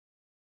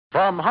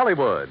From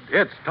Hollywood,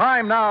 it's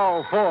time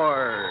now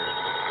for...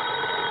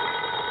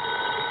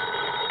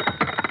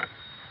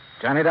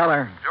 Johnny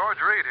Dollar. George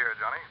Reed here,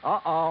 Johnny.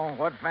 Uh-oh.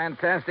 What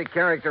fantastic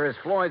character is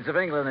Floyd's of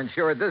England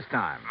insured this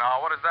time?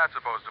 Now, what is that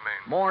supposed to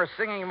mean? More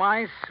singing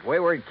mice,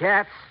 wayward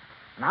cats,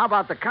 and how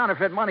about the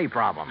counterfeit money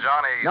problem?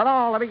 Johnny.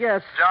 No, let me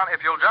guess. John,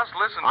 if you'll just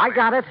listen to I me.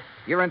 got it.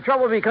 You're in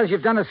trouble because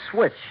you've done a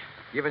switch.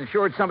 You've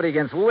insured somebody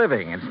against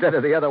living instead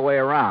of the other way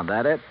around,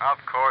 that it? Of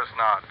course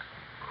not.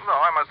 Though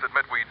I must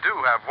admit we do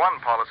have one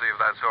policy of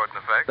that sort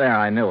in effect. There,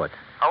 I knew it.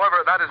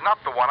 However, that is not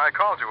the one I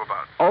called you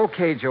about.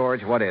 Okay,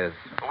 George, what is?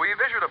 We've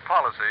issued a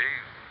policy.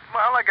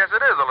 Well, I guess it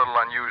is a little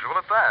unusual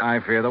at that.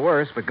 I fear the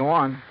worst, but go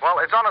on.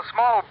 Well, it's on a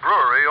small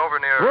brewery over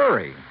near...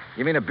 Brewery?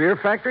 You mean a beer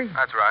factory?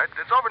 That's right.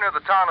 It's over near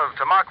the town of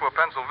Tamaqua,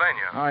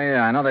 Pennsylvania. Oh,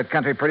 yeah, I know that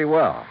country pretty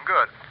well.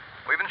 Good.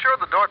 We've insured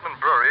the Dortmund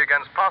Brewery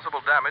against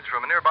possible damage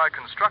from a nearby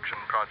construction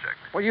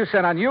project. Well, you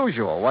said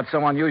unusual. What's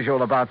so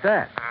unusual about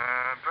that?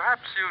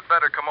 Perhaps you'd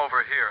better come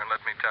over here and let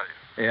me tell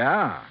you.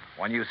 Yeah.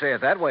 When you say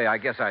it that way, I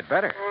guess I'd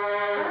better.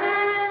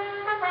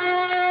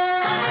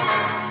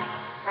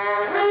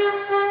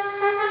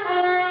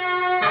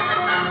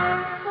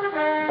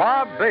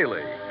 Bob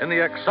Bailey in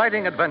the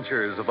exciting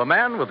adventures of the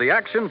man with the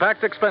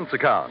action-packed expense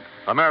account.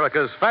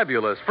 America's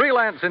fabulous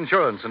freelance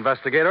insurance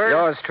investigator.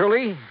 Yours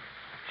truly,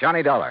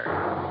 Johnny Dollar.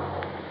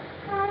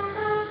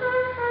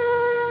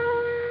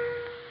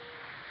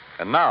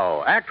 And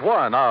now, Act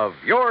One of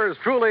Yours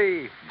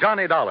Truly,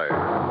 Johnny Dollar.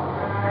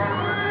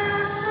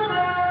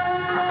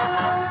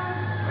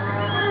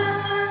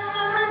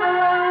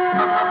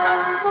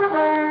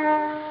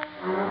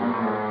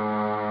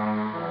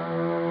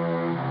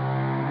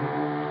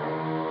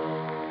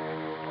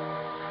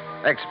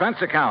 Expense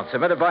account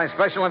submitted by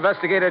Special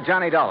Investigator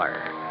Johnny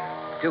Dollar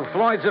to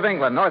Floyd's of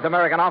England, North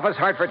American Office,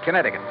 Hartford,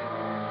 Connecticut.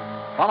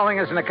 Following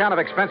is an account of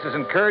expenses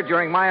incurred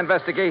during my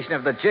investigation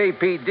of the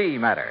JPD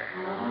matter.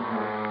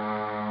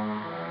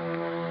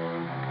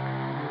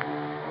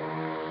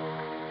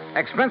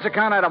 Expense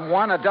account item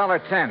 1,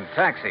 $1.10,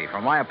 taxi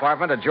from my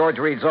apartment to George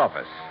Reed's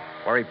office,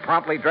 where he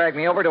promptly dragged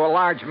me over to a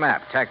large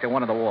map tacked to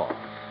one of the walls.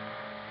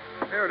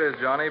 Here it is,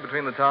 Johnny,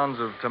 between the towns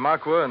of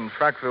Tamaqua and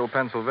Frackville,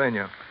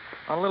 Pennsylvania.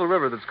 On a little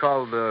river that's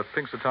called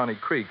Pinxatawney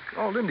Creek.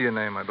 Old Indian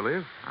name, I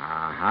believe.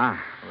 Uh-huh.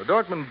 The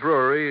Dortmund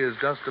Brewery is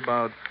just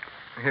about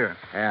here.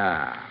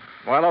 Yeah.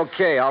 Well,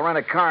 okay, I'll rent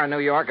a car in New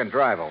York and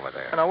drive over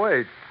there. Now,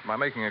 wait. By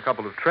making a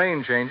couple of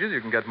train changes, you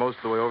can get most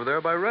of the way over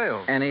there by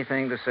rail.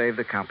 Anything to save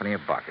the company a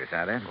buck, is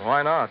that it?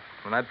 Why not?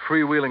 When that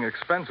freewheeling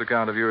expense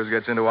account of yours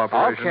gets into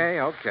operation...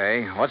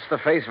 Okay. What's the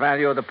face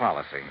value of the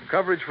policy?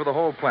 Coverage for the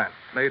whole plant,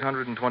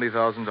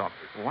 $820,000.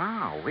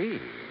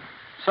 Wow-wee.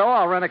 So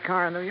I'll rent a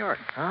car in New York.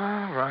 All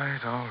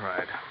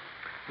right.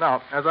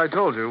 Now, as I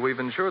told you, we've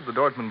insured the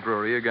Dortmund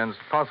Brewery against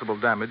possible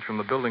damage from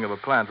the building of a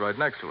plant right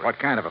next to it. What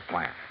kind of a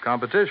plant?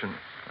 Competition.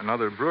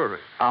 Another brewery.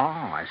 Oh,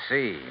 I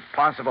see.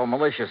 Possible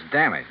malicious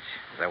damage.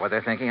 Is that what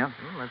they're thinking of?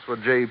 That's what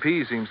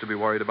JP seems to be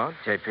worried about.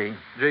 JP?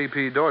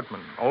 JP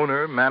Dortmund.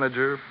 Owner,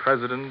 manager,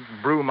 president,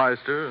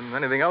 brewmeister, and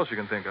anything else you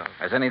can think of.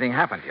 Has anything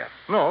happened yet?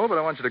 No, but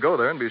I want you to go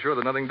there and be sure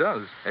that nothing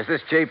does. Is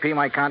this JP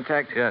my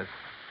contact? Yes.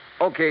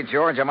 Okay,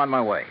 George, I'm on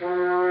my way.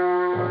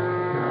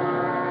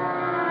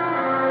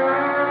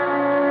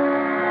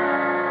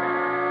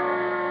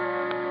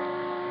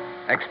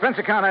 Expense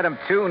account item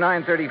 2,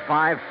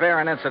 $935, fare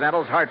and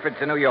incidentals, Hartford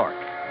to New York.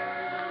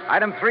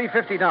 Item 3,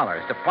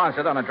 $50,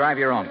 deposit on a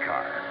drive-your-own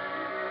car.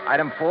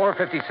 Item 4,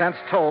 50 cents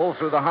toll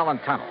through the Holland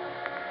Tunnel.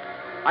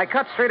 I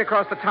cut straight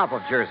across the top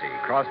of Jersey,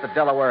 crossed the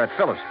Delaware at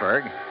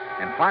Phillipsburg,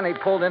 and finally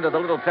pulled into the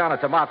little town of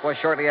Tamaqua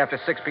shortly after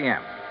 6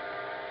 p.m.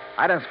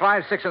 Items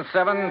 5, 6, and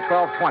 7,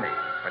 $12.20.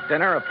 For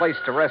dinner, a place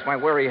to rest my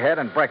weary head,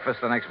 and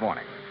breakfast the next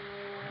morning.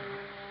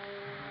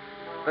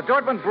 The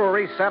Dortmund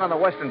Brewery sat on the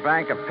western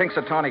bank of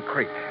Pinxatawney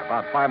Creek,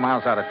 about 5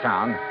 miles out of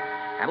town,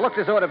 and looked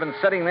as though it had been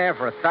sitting there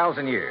for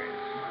 1,000 years.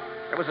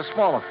 It was a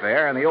small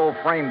affair, and the old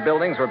frame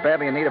buildings were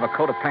badly in need of a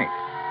coat of paint.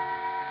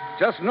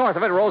 Just north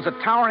of it rose a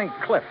towering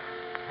cliff,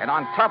 and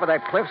on top of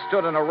that cliff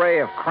stood an array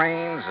of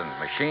cranes and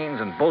machines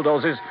and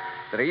bulldozers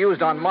that are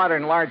used on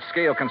modern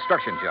large-scale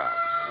construction jobs.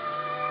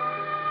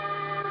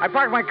 I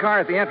parked my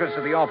car at the entrance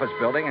of the office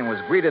building and was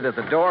greeted at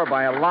the door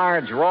by a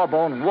large,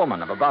 raw-boned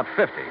woman of about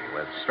 50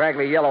 with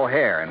straggly yellow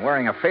hair and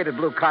wearing a faded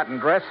blue cotton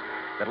dress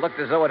that looked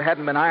as though it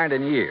hadn't been ironed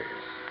in years.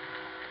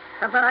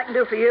 Something I can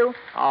do for you?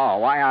 Oh,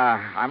 why,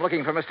 I'm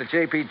looking for Mr.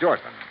 J.P.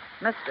 Dortmund.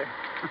 Mister.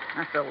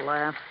 That's a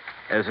laugh.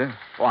 Is it?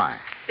 Why?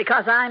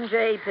 Because I'm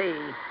J.P.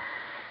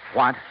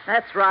 What?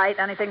 That's right.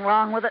 Anything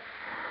wrong with it?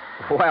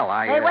 Well,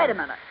 Hey, wait a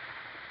minute.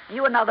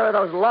 You another of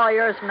those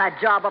lawyers from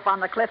that job up on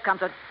the cliff come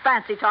to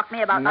fancy talk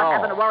me about not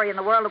having to worry in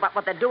the world about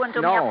what they're doing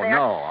to me up there?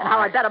 No, and how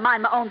I better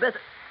mind my own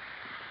business.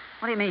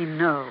 What do you mean,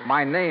 no?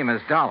 My name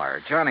is Dollar,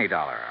 Johnny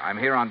Dollar. I'm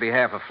here on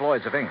behalf of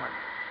Floyd's of England.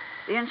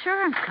 The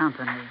insurance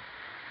company?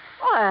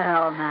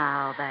 Well,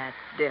 now, that's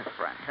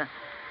different.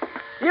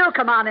 You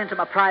come on into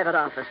my private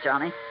office,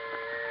 Johnny.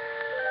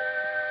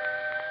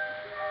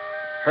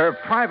 Her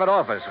private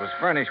office was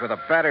furnished with a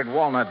battered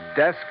walnut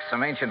desk,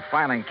 some ancient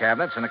filing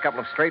cabinets, and a couple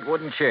of straight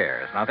wooden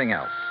chairs. Nothing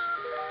else.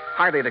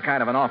 Hardly the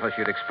kind of an office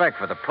you'd expect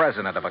for the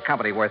president of a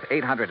company worth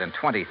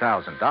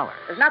 $820,000.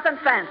 There's nothing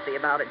fancy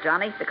about it,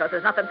 Johnny, because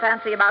there's nothing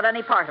fancy about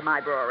any part of my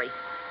brewery.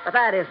 But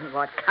that isn't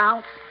what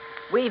counts.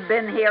 We've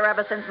been here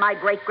ever since my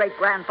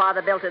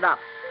great-great-grandfather built it up.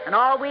 And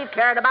all we've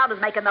cared about is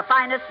making the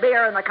finest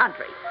beer in the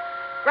country.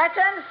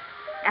 Gretchen?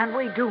 And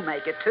we do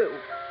make it, too.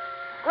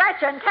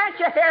 Gretchen, can't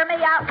you hear me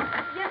out?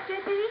 Yes,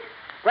 J.P.?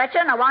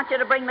 Gretchen, I want you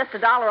to bring Mr.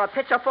 Dollar a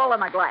pitcher full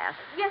and a glass.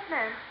 Yes,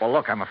 ma'am. Well,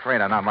 look, I'm afraid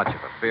I'm not much of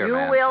a beer You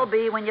man. will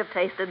be when you've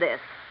tasted this.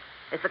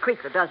 It's the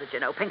creek that does it, you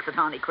know,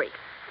 Pinxatawney Creek.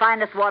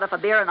 Finest water for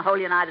beer in the whole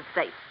United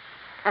States.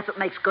 That's what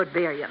makes good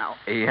beer, you know.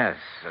 Yes,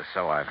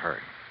 so I've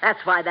heard.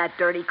 That's why that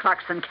dirty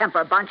Clarkson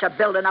Kemper bunch are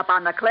building up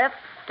on the cliff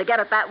to get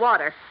at that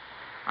water.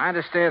 I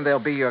understand they'll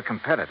be your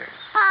competitors.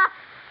 Ha!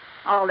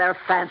 All their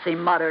fancy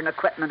modern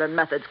equipment and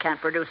methods can't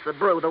produce the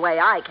brew the way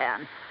I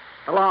can.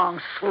 The long,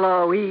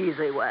 slow,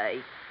 easy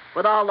way.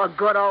 With all the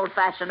good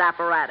old-fashioned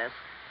apparatus.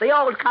 The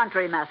old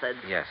country methods.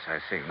 Yes, I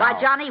see. Why,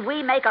 Now, Johnny,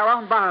 we make our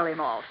own barley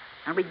malt.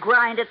 And we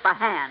grind it by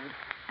hand.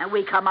 And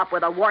we come up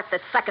with a wort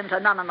that's second to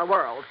none in the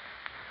world.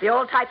 The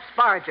old-type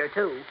Sparger,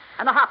 too.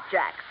 And the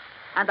hopjacks.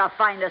 And the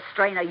finest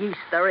strain of yeast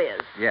there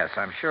is. yes,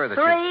 I'm sure that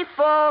 3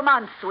 full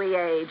months we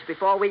age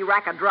before we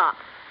rack a drop.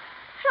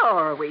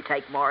 Sure, we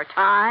take more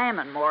time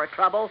and more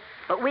trouble,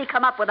 but we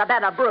come up with a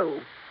better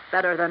brew.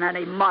 Better than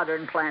any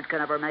modern plant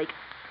can ever make.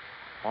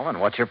 Well, then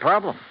what's your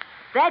problem?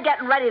 They're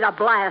getting ready to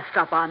blast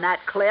up on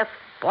that cliff.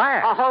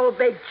 Blast? A whole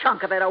big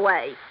chunk of it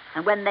away.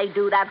 And when they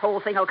do, that whole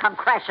thing will come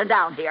crashing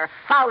down here.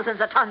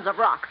 Thousands of tons of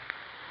rock.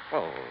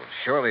 Well,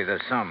 surely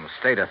there's some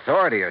state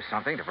authority or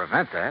something to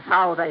prevent that.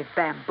 Oh, they've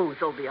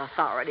bamboozled the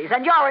authorities.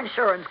 And your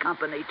insurance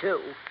company,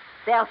 too.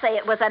 They'll say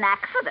it was an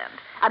accident,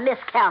 a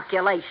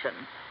miscalculation.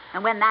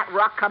 And when that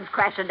rock comes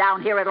crashing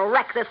down here, it'll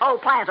wreck this whole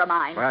plant of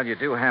mine. Well, you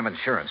do have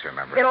insurance,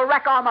 remember? It'll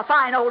wreck all my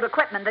fine old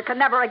equipment that can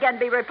never again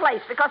be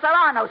replaced because there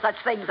are no such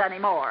things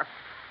anymore.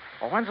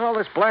 Well, when's all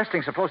this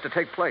blasting supposed to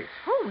take place?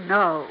 Who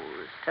knows?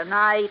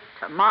 Tonight,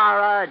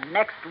 tomorrow,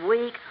 next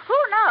week. Who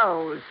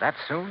knows? That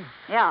soon?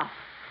 Yeah.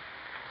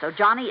 So,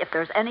 Johnny, if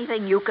there's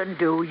anything you can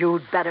do,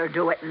 you'd better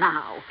do it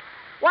now.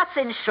 What's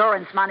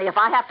insurance money if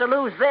I have to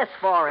lose this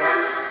for it?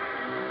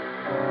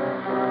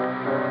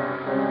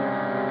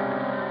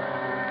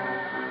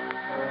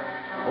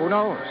 Who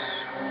knows?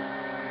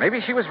 Maybe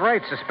she was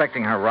right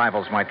suspecting her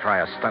rivals might try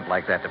a stunt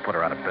like that to put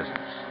her out of business.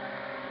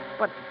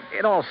 But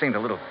it all seemed a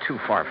little too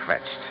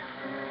far-fetched.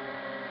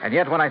 And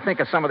yet, when I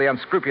think of some of the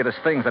unscrupulous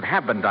things that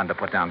have been done to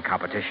put down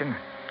competition,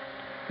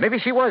 maybe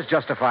she was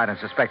justified in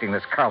suspecting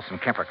this Carlson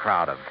Kemper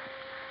crowd of...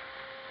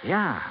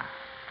 Yeah,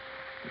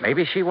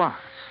 maybe she was.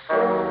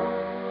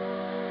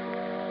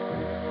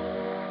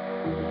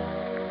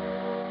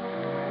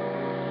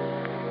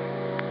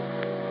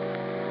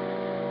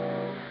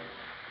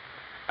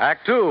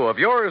 Act two of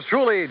yours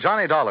truly,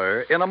 Johnny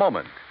Dollar, in a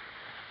moment.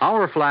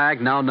 Our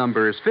flag now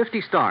numbers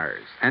 50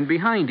 stars, and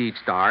behind each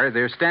star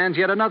there stands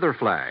yet another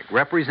flag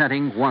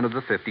representing one of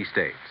the 50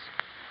 states.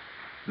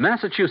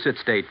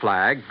 Massachusetts state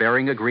flag,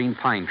 bearing a green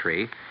pine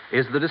tree,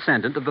 is the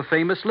descendant of the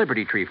famous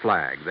Liberty Tree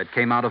flag that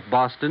came out of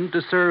Boston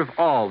to serve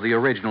all the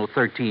original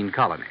 13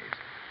 colonies.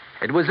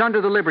 It was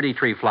under the Liberty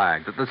Tree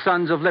flag that the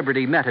Sons of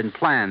Liberty met and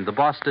planned the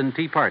Boston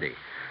Tea Party,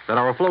 that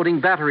our floating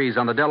batteries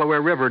on the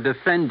Delaware River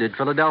defended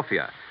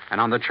Philadelphia, and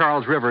on the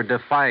Charles River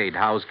defied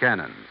Howe's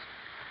cannons.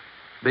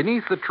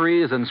 Beneath the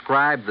tree is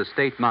inscribed the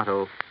state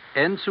motto,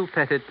 Ensu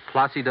petit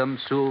placidum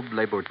sub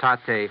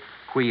libertate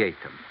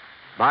quietum.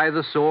 By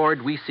the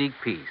sword we seek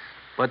peace,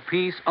 but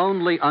peace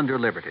only under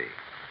liberty.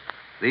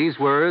 These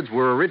words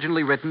were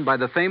originally written by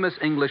the famous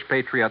English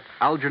patriot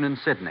Algernon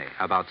Sidney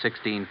about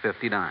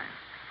 1659.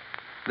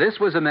 This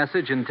was a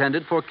message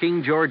intended for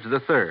King George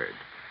III.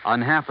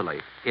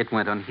 Unhappily, it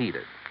went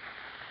unheeded.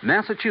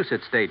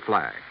 Massachusetts state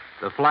flag,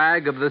 the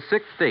flag of the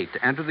sixth state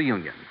to enter the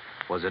Union,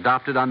 was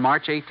adopted on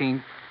March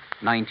 18,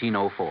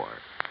 1904.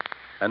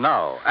 And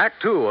now,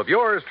 Act two of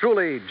yours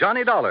truly,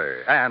 Johnny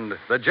Dollar, and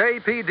the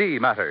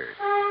JPD matter.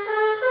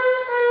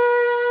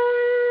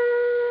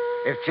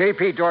 If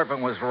J.P.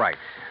 Dorfman was right,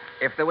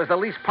 if there was the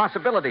least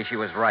possibility she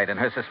was right in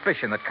her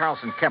suspicion that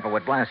Carlson Kemper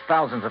would blast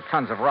thousands of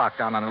tons of rock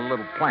down on a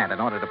little plant in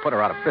order to put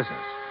her out of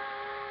business,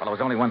 well, there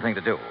was only one thing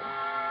to do.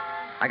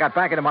 I got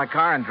back into my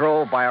car and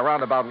drove by a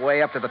roundabout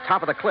way up to the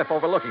top of the cliff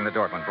overlooking the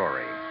Dorfman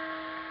Brewery.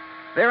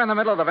 There in the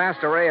middle of the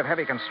vast array of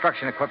heavy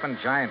construction equipment,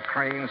 giant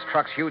cranes,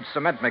 trucks, huge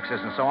cement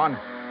mixers, and so on,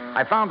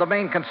 I found the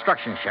main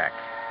construction shack.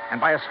 And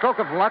by a stroke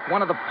of luck,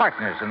 one of the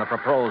partners in the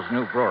proposed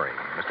new brewery,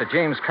 Mr.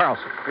 James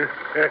Carlson.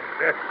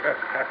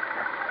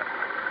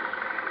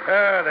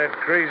 That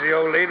crazy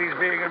old lady's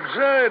being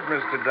absurd,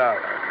 Mr.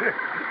 Dollar.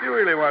 You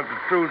really want the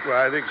truth,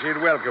 well, I think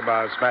she'd welcome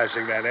our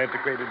smashing that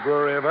antiquated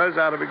brewery of hers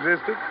out of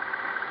existence.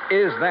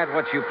 Is that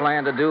what you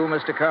plan to do,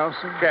 Mr.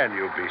 Carlson? Can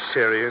you be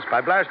serious?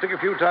 By blasting a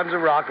few tons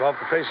of rock off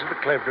the face of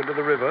the cliff into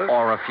the river?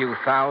 Or a few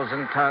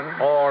thousand tons?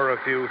 Or a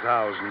few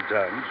thousand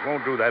tons.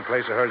 Won't do that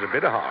place of hers a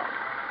bit of harm.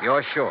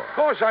 You're sure? Of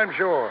course I'm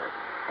sure.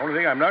 Only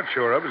thing I'm not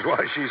sure of is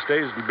why she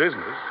stays in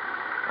business.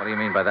 What do you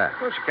mean by that?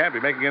 Well, she can't be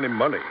making any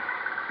money.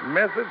 The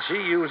methods she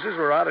uses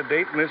were out of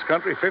date in this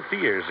country 50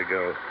 years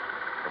ago.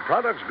 The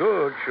product's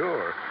good,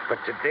 sure. But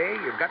today,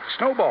 you've got to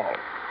snowball.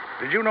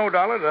 Did you know,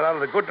 Dollar, that out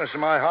of the goodness of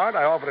my heart,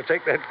 I offer to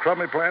take that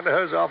crummy plant of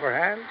hers off her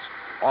hands?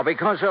 Or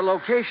because her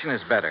location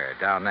is better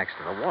down next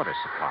to the water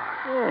supply.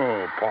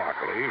 Oh,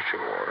 partly,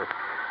 sure.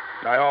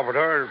 I offered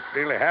her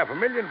nearly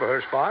 $500,000 for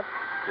her spot.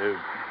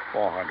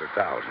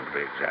 400,000 to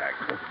be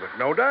exact. But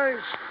no dice.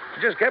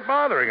 She just kept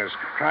bothering us,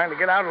 trying to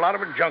get out a lot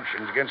of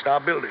injunctions against our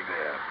building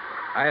there.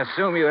 I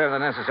assume you have the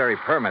necessary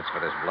permits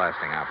for this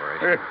blasting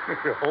operation.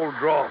 A whole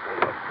drawer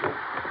full of them.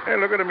 Hey,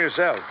 look at them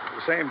yourself. At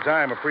the same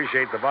time,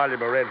 appreciate the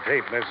volume of red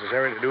tape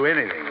necessary to do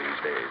anything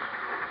these days.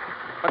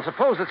 But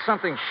suppose that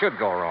something should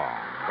go wrong,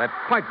 that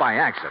quite by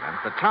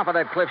accident, the top of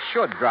that cliff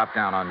should drop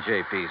down on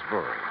JP's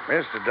brewery.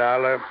 Mr.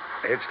 Dollar,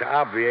 it's to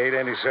obviate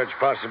any such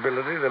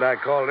possibility that I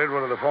called in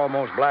one of the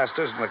foremost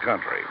blasters in the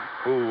country,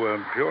 who,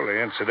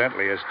 purely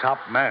incidentally, is top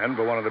man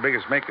for one of the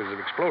biggest makers of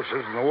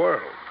explosives in the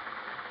world.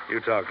 You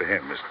talk to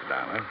him, Mr.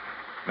 Dollar.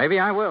 Maybe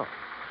I will.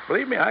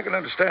 Believe me, I can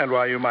understand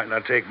why you might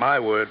not take my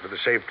word for the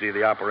safety of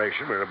the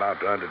operation we're about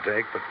to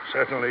undertake, but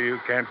certainly you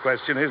can't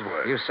question his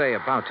word. You say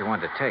about to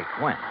undertake.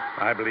 When?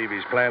 I believe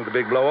he's planned the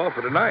big blow-off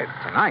for tonight.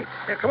 Tonight?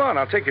 Yeah, come on,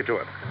 I'll take you to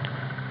it.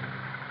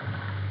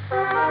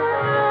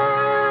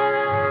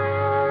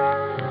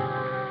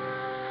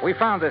 We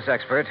found this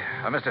expert,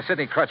 Mr.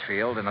 Sidney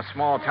Crutchfield, in a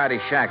small, tidy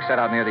shack set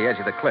out near the edge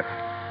of the cliff,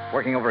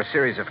 working over a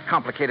series of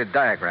complicated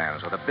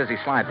diagrams with a busy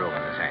slide rule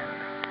in his hand.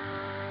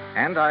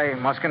 And I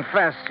must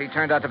confess, he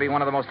turned out to be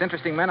one of the most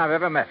interesting men I've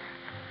ever met.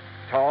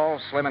 Tall,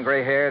 slim, and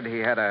gray-haired, he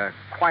had a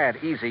quiet,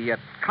 easy, yet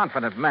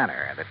confident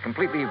manner that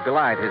completely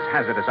belied his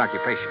hazardous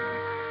occupation.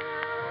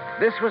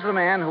 This was the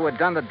man who had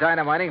done the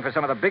dynamiting for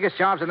some of the biggest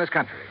jobs in this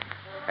country,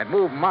 had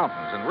moved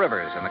mountains and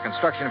rivers in the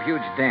construction of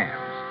huge dams,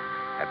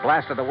 had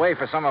blasted the way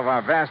for some of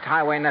our vast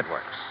highway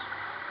networks.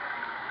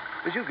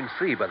 As you can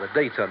see by the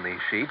dates on these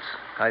sheets,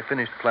 I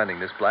finished planning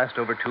this blast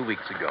over 2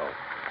 weeks ago.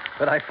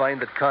 But I find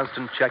that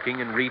constant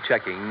checking and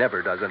rechecking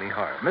never does any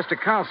harm. Mr.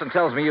 Carlson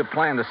tells me you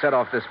plan to set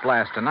off this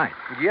blast tonight.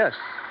 Yes.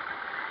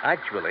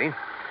 Actually,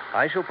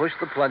 I shall push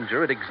the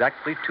plunger at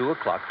exactly 2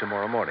 o'clock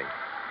tomorrow morning.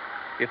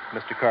 If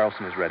Mr.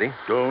 Carlson is ready.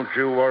 Don't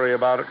you worry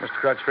about it, Mr.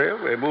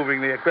 Crutchfield. We're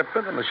moving the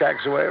equipment and the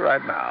shack's away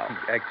right now.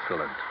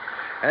 Excellent.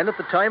 And at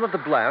the time of the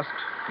blast,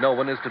 no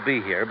one is to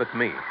be here but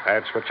me.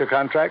 That's what your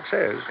contract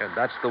says. And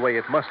that's the way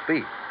it must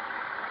be.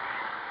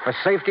 For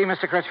safety,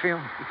 Mr.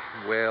 Crutchfield?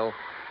 Well,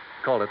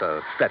 call it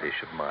a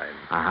fetish of mine.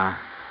 Uh-huh.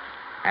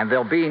 And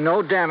there'll be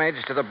no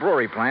damage to the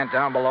brewery plant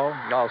down below?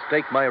 I'll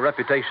stake my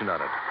reputation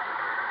on it.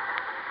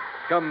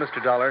 Come,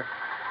 Mr. Dollar.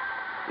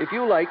 If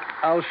you like,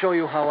 I'll show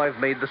you how I've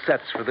made the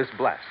sets for this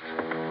blast.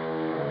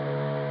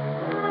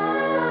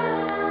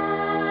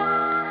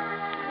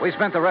 We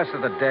spent the rest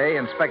of the day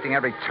inspecting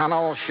every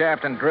tunnel,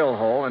 shaft, and drill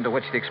hole into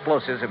which the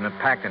explosives have been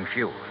packed and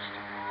fused.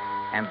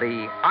 And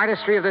the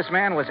artistry of this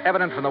man was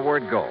evident from the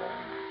word go.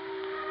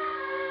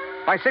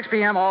 By 6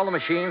 p.m., all the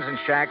machines and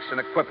shacks and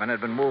equipment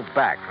had been moved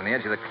back from the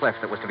edge of the cliff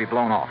that was to be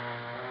blown off.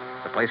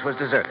 The place was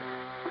deserted,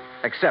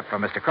 except for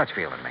Mr.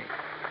 Crutchfield and me.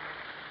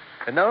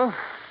 And now,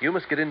 you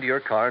must get into your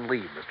car and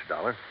leave, Mr.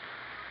 Dollar.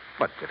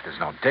 But if there's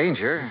no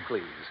danger...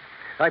 Please.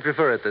 I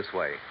prefer it this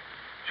way.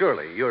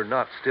 Surely you're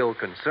not still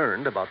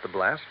concerned about the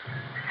blast?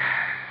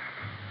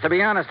 To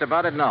be honest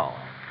about it, no.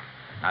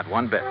 Not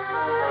one bit.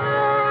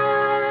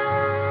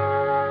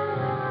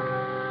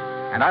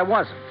 And I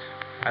wasn't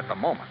at the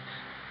moment.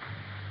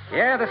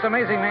 Yeah, this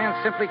amazing man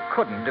simply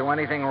couldn't do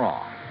anything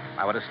wrong.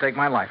 I would have staked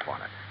my life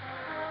on it.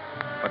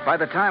 But by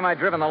the time I'd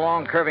driven the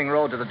long, curving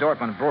road to the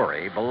Dortmund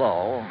Brewery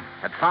below,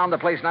 had found the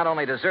place not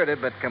only deserted,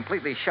 but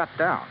completely shut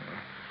down,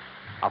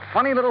 a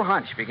funny little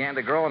hunch began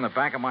to grow in the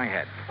back of my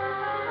head.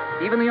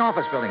 Even the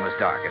office building was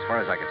dark as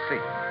far as I could see.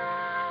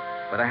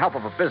 With the help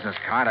of a business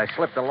card, I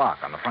slipped the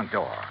lock on the front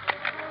door.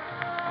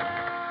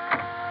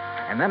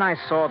 And then I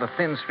saw the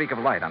thin streak of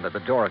light under the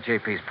door of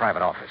JP's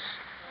private office.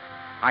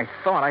 I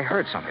thought I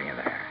heard something in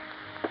there.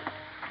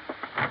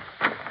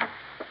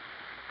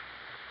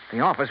 The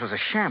office was a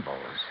shambles.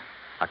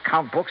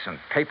 Account books and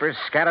papers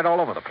scattered all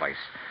over the place.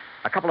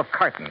 A couple of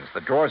cartons.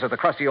 The drawers of the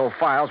crusty old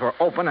files were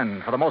open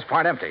and, for the most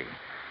part, empty.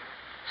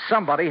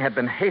 Somebody had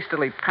been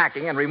hastily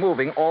packing and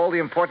removing all the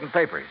important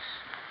papers.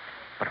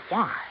 But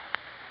why?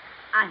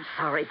 I'm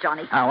sorry,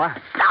 Johnny. Oh,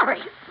 what?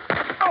 Sorry.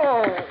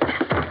 Oh!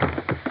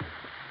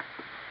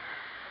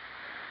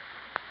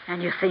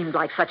 And you seemed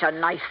like such a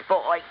nice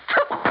boy.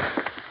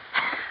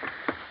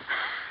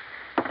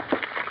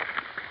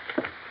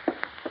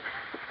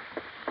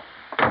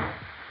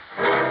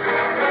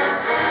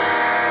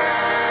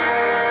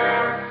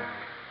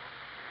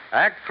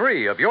 Act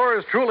 3 of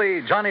yours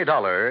truly, Johnny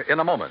Dollar, in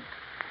a moment.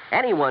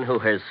 Anyone who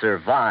has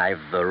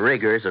survived the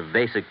rigors of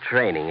basic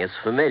training is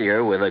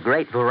familiar with a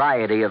great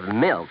variety of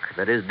milk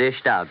that is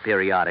dished out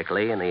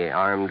periodically in the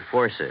armed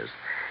forces.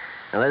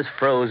 Now, there's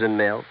frozen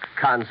milk,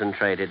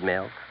 concentrated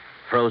milk,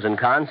 frozen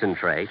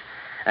concentrate,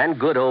 and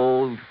good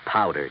old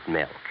powdered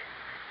milk.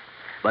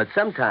 But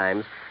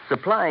sometimes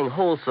supplying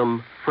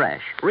wholesome,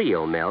 fresh,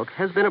 real milk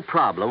has been a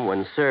problem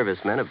when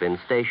servicemen have been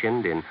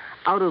stationed in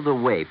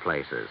out-of-the-way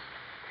places.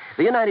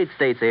 The United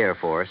States Air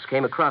Force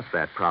came across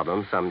that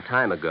problem some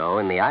time ago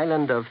in the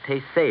island of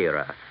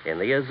Terceira in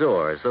the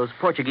Azores, those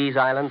Portuguese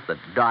islands that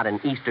dot an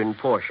eastern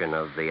portion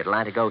of the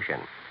Atlantic Ocean.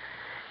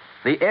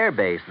 The air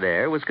base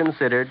there was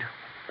considered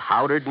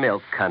powdered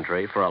milk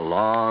country for a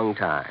long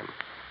time.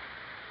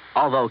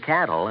 Although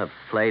cattle have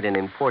played an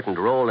important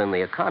role in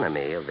the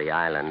economy of the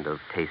island of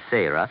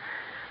Terceira,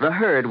 the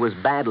herd was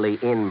badly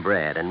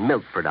inbred and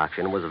milk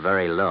production was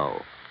very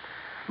low.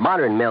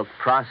 Modern milk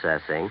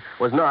processing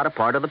was not a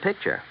part of the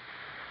picture.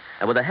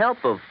 And with the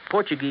help of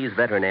Portuguese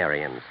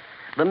veterinarians,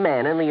 the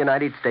men in the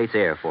United States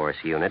Air Force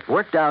unit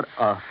worked out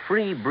a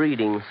free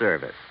breeding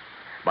service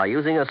by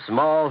using a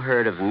small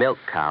herd of milk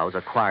cows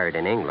acquired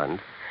in England,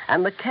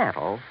 and the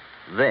cattle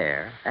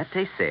there at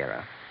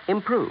Terceira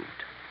improved.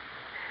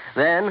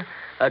 Then,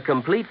 a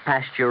complete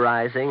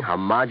pasteurizing,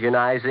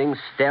 homogenizing,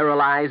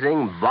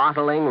 sterilizing,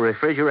 bottling,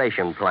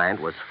 refrigeration plant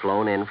was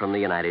flown in from the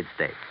United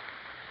States.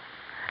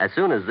 As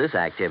soon as this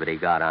activity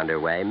got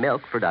underway,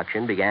 milk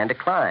production began to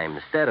climb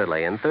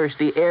steadily, and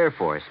thirsty Air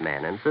Force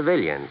men and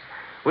civilians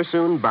were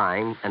soon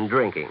buying and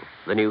drinking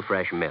the new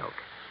fresh milk.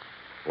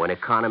 When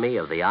economy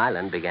of the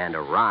island began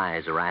to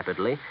rise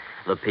rapidly,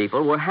 the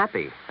people were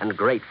happy and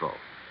grateful.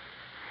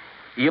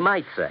 You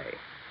might say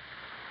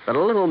that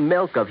a little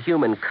milk of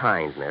human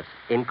kindness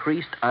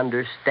increased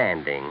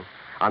understanding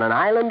on an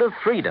island of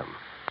freedom,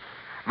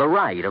 the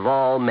right of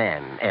all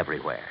men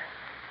everywhere.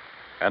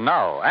 And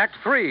now, Act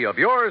 3 of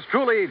yours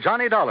truly,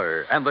 Johnny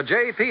Dollar, and the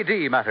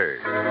JPD matter.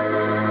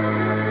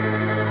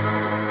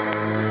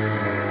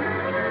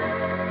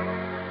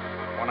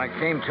 When I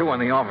came to in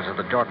the office of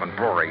the Dortmund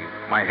Brewery,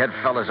 my head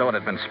felt as though it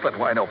had been split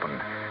wide open.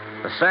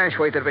 The sash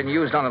weight that had been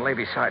used on it lay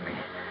beside me.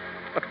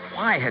 But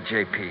why had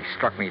J.P.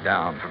 struck me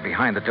down from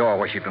behind the door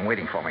where she'd been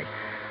waiting for me?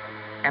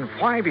 And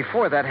why,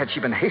 before that, had she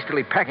been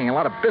hastily packing a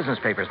lot of business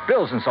papers,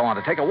 bills, and so on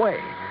to take away?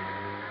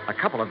 A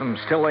couple of them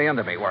still lay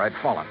under me where I'd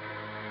fallen.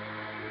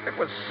 It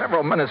was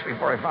several minutes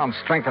before I found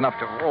strength enough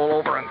to roll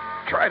over and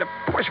try to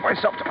push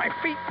myself to my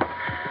feet.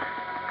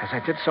 As I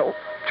did so,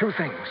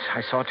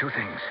 I saw two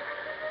things.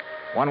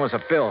 One was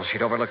a bill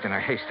she'd overlooked in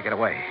her haste to get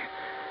away.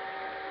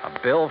 A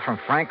bill from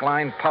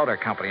Frankline Powder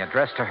Company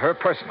addressed to her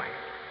personally.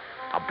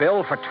 A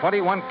bill for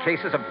 21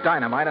 cases of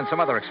dynamite and some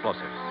other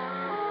explosives.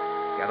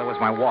 The other was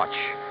my watch.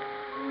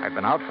 I'd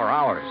been out for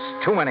hours,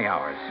 too many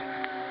hours.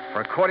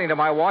 For according to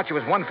my watch, it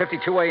was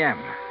 1:52 a.m.,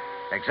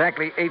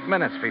 exactly 8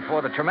 minutes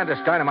before the tremendous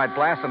dynamite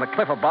blast on the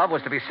cliff above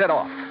was to be set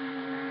off.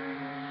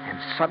 And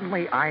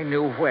suddenly I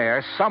knew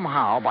where,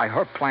 somehow, by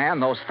her plan,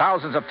 those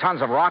thousands of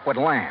tons of rock would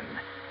land,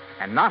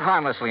 and not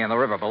harmlessly in the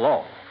river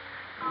below.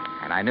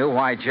 And I knew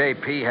why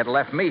J.P. had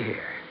left me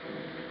here,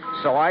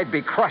 so I'd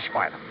be crushed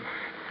by them.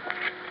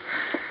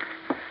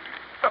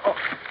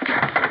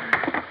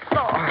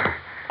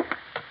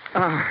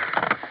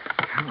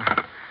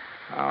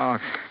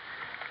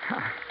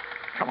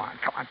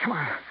 Come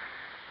on.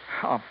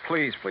 Oh,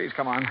 please,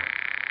 come on.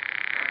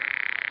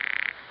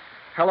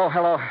 Hello.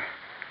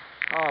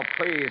 Oh,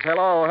 please,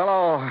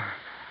 hello.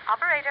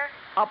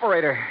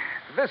 Operator,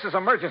 this is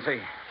emergency.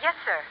 Yes,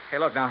 sir. Hey,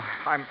 look now,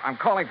 I'm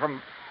calling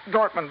from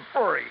Dortmund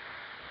Brewery.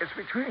 It's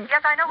between...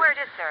 Yes, I know where it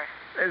is, sir.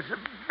 There's a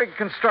big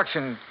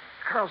construction.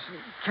 Carlson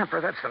Kemper,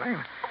 that's the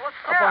name. Well,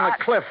 sir, Up on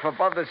the cliff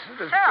above this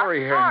sir, brewery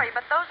here. I'm sorry,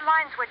 but those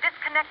lines were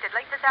disconnected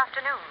late this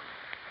afternoon.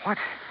 What?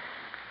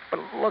 But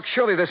look,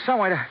 surely there's some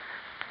way to...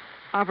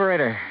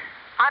 Operator.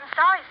 I'm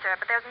sorry, sir,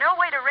 but there's no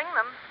way to ring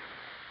them.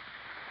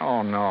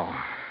 Oh, no.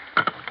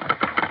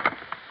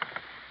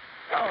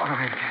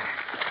 Oh,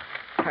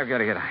 I've got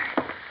to get out.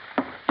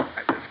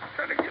 I just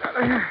got to get out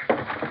of here.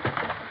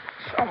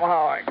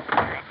 Somehow I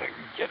got to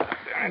get out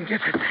there and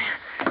get it.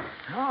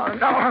 Oh,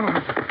 no.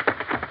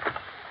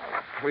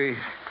 Oh, please.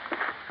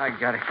 I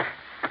got to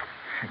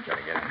get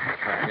in.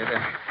 I get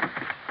in.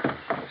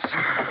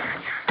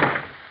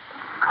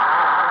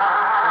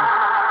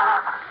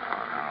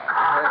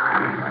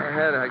 My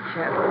head, I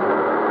can't.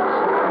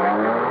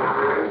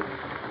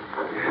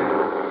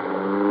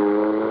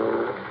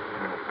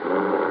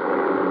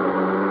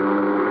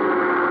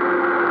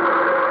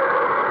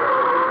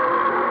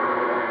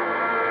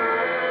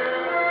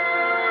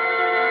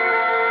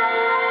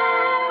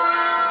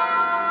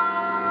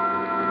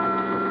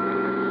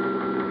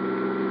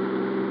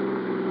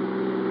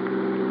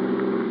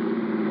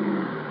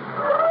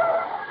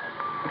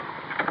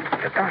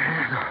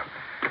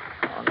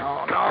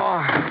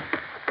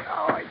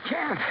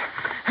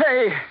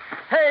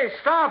 Hey,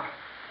 stop!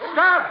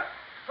 Stop!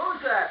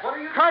 Who's that? What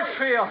are you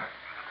Crutchfield!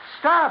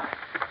 Stop!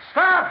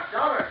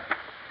 Dollar,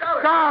 Don't!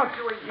 what are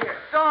you doing here?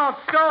 Don't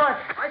do it!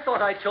 I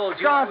thought I told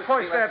you. I Don't was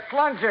push to be that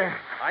plunger!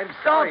 I'm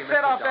sorry, Don't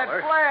set Mr. off Dollar.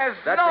 that blast!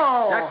 That's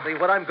no! exactly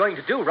what I'm going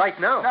to do right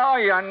now. No,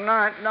 you're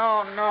not. No.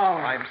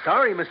 I'm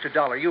sorry, Mr.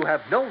 Dollar. You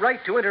have no right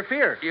to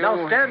interfere. You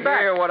now stand back.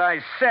 hear what I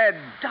said.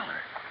 Dollar,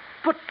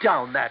 put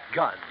down that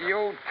gun.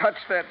 You touch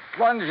that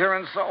plunger,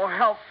 and so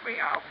help me,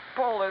 I'll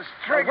pull this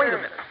Now, trigger. wait a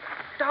minute.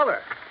 Dollar,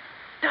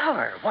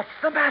 Dollar, what's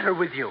the matter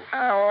with you?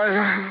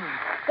 Oh,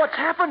 What's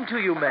happened to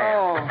you, man?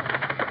 oh.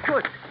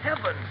 Good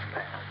heavens,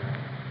 man.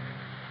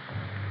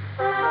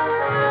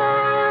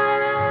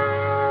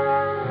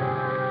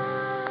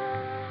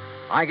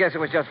 I guess it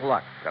was just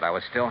luck that I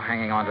was still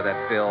hanging on to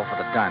that bill for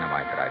the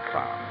dynamite that I'd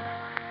found.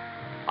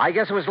 I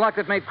guess it was luck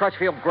that made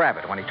Crutchfield grab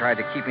it when he tried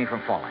to keep me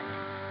from falling.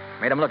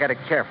 Made him look at it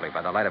carefully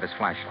by the light of his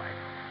flashlight.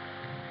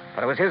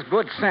 But it was his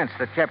good sense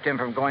that kept him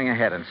from going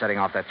ahead and setting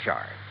off that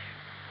charge.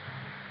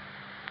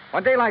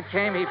 When daylight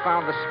came, he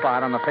found the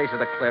spot on the face of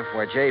the cliff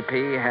where J.P.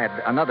 had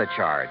another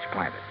charge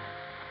planted.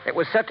 It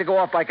was set to go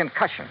off by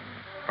concussion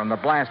from the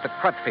blast that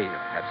Crutchfield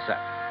had set.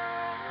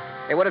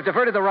 It would have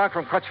diverted the rock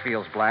from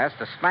Crutchfield's blast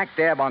to smack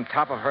dab on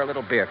top of her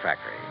little beer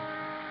factory.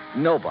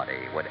 Nobody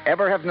would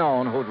ever have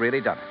known who'd really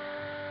done it.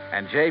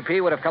 And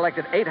J.P. would have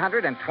collected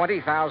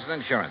 $820,000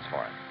 insurance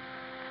for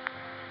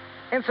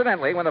it.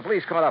 Incidentally, when the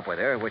police caught up with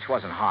her, which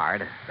wasn't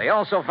hard, they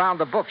also found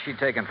the book she'd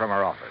taken from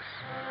her office.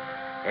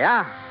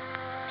 Yeah,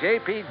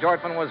 J.P.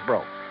 Dortmund was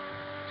broke.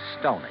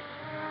 Stony.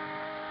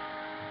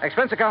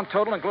 Expense account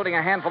total, including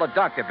a handful of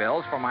doctor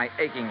bills for my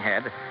aching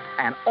head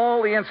and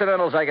all the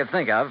incidentals I could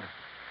think of,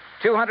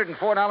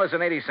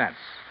 $204.80.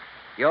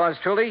 Yours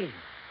truly,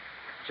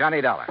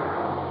 Johnny Dollar.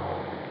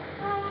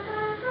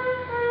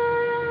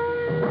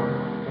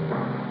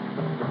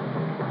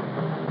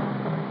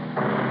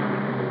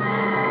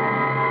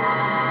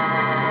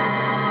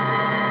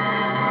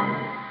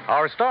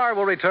 Our star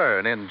will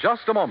return in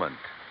just a moment.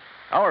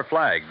 Our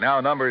flag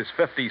now numbers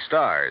 50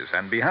 stars,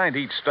 and behind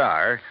each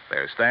star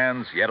there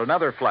stands yet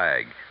another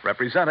flag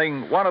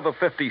representing one of the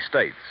 50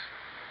 states.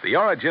 The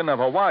origin of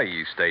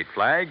Hawaii's state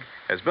flag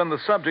has been the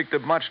subject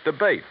of much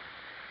debate.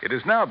 It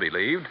is now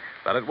believed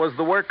that it was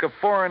the work of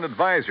foreign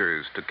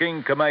advisors to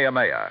King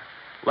Kamehameha.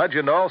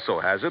 Legend also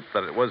has it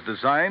that it was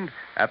designed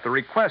at the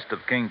request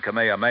of King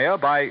Kamehameha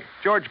by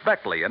George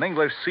Beckley, an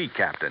English sea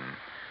captain.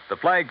 The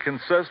flag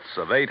consists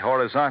of 8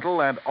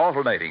 horizontal and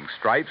alternating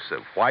stripes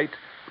of white,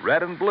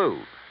 red, and blue,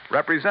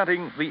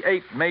 representing the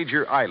 8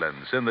 major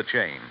islands in the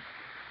chain.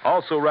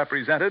 Also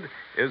represented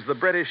is the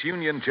British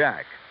Union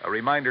Jack, a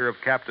reminder of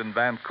Captain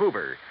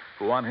Vancouver,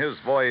 who on his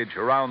voyage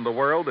around the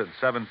world in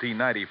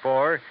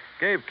 1794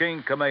 gave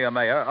King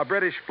Kamehameha a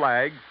British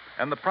flag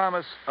and the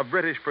promise of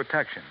British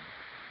protection.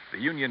 The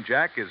Union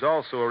Jack is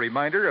also a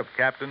reminder of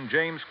Captain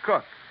James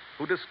Cook,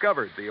 who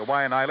discovered the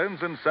Hawaiian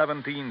Islands in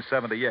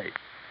 1778.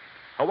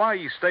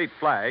 Hawaii's state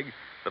flag,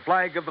 the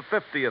flag of the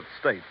 50th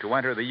state to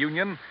enter the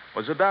Union,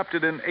 was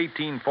adopted in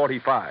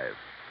 1845.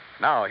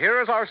 Now, here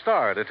is our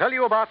star to tell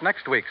you about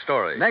next week's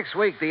story. Next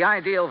week, the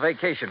ideal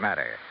vacation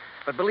matter.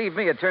 But believe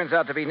me, it turns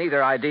out to be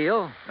neither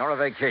ideal nor a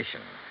vacation.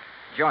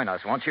 Join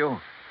us, won't you?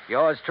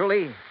 Yours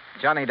truly,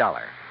 Johnny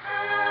Dollar.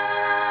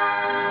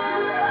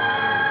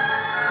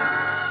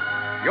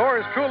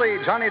 Yours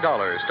truly, Johnny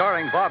Dollar,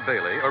 starring Bob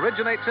Bailey,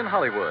 originates in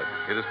Hollywood.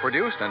 It is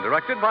produced and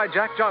directed by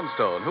Jack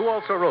Johnstone, who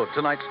also wrote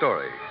tonight's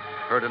story.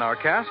 Heard in our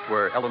cast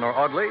were Eleanor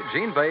Audley,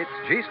 Gene Bates,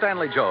 G.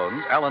 Stanley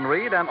Jones, Alan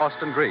Reed, and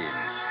Austin Green.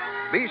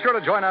 Be sure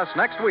to join us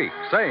next week,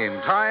 same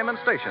time and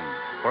station,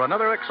 for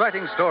another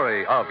exciting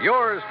story of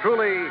yours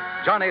truly,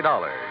 Johnny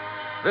Dollar.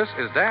 This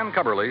is Dan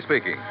Cumberly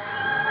speaking.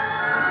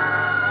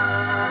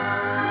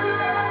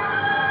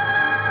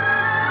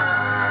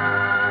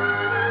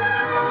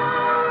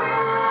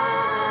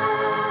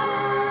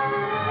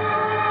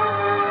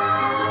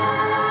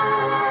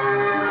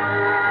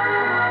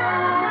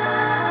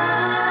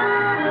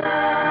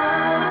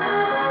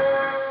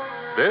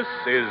 This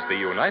is the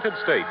United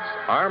States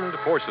Armed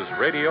Forces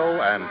Radio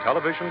and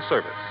Television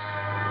Service.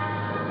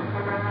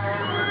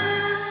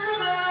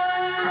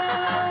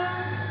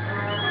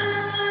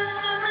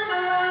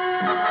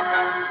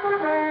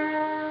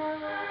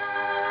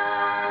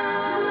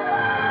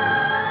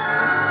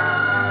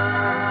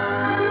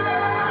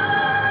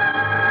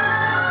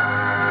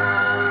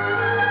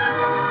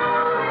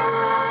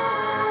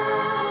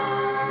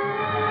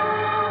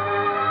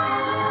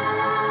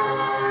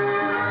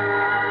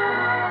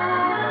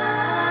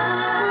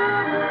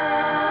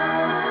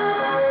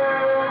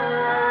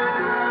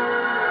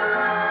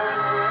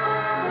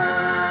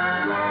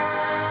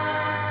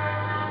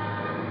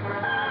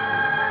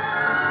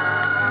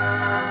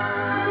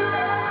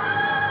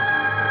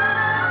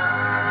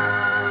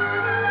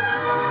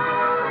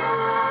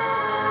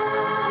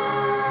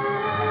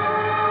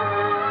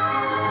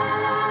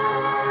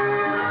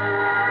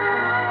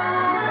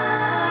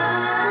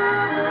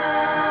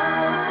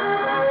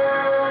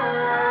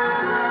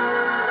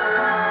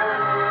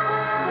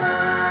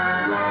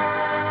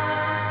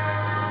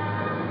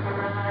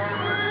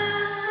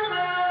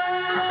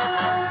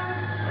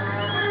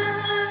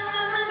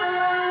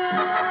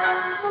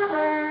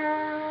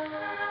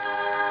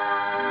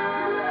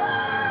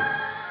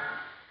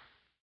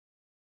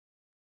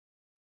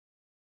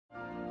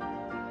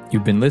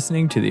 You've been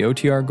listening to the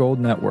OTR Gold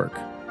Network.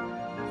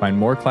 Find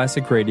more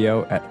classic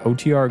radio at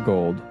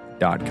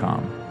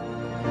otrgold.com.